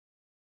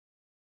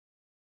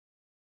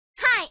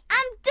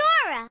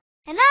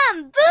And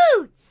I'm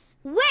Boots.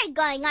 We're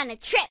going on a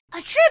trip.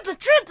 A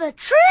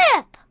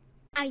trip!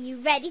 Are you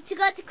ready to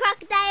go to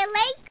Crocodile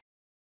Lake?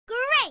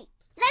 Great!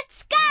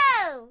 Let's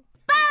go!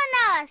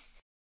 Vámonos!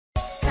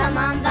 Come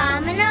on,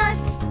 vámonos.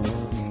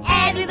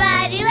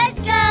 Everybody, let's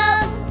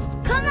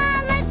go. Come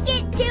on, let's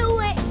get to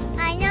it.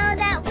 I know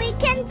that we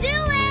can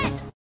do it.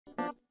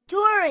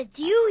 Dora,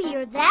 do you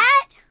hear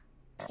that?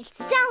 It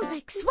sounds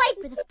like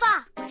Swiper the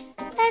fox.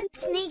 That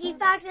sneaky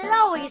fox is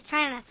always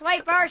trying to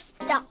swipe our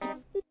stuff.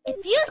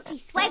 If you see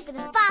Swiper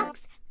the fox,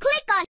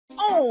 click on...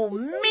 Oh,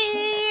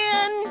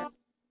 man!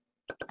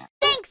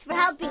 Thanks for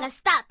helping us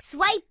stop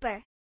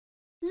Swiper.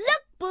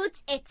 Look,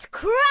 Boots, it's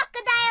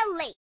Crocodile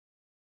Lake.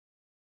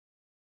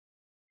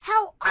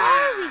 How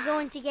are we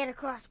going to get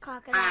across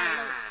Crocodile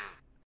Lake?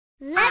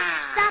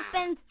 Let's stop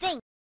and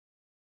think.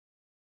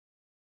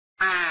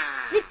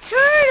 The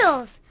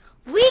turtles!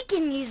 We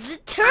can use the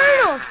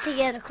turtles to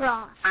get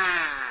across.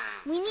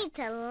 We need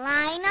to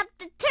line up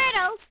the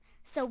turtles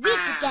so we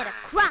can get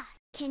across.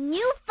 Can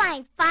you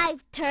find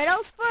 5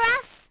 turtles for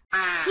us?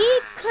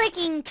 Keep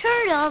clicking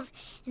turtles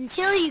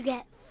until you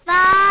get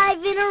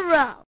 5 in a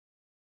row.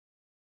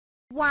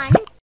 1,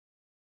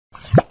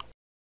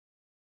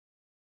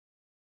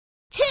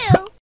 2,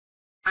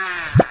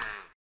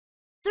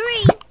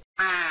 3,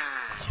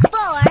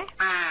 4,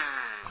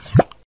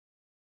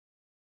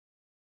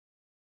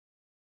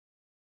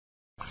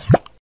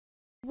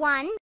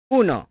 1,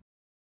 1,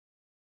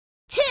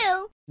 2,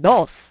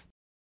 2,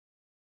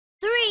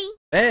 3,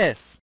 3,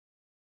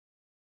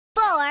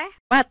 4,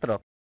 4,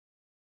 5.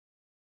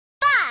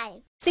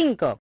 5.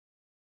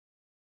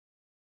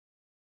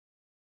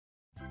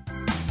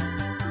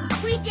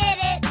 We did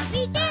it!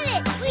 We did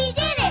it! We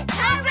did it!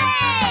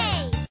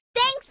 Hooray!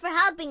 Thanks for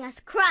helping us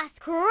cross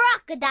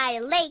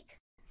Crocodile Lake.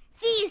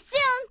 See you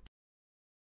soon!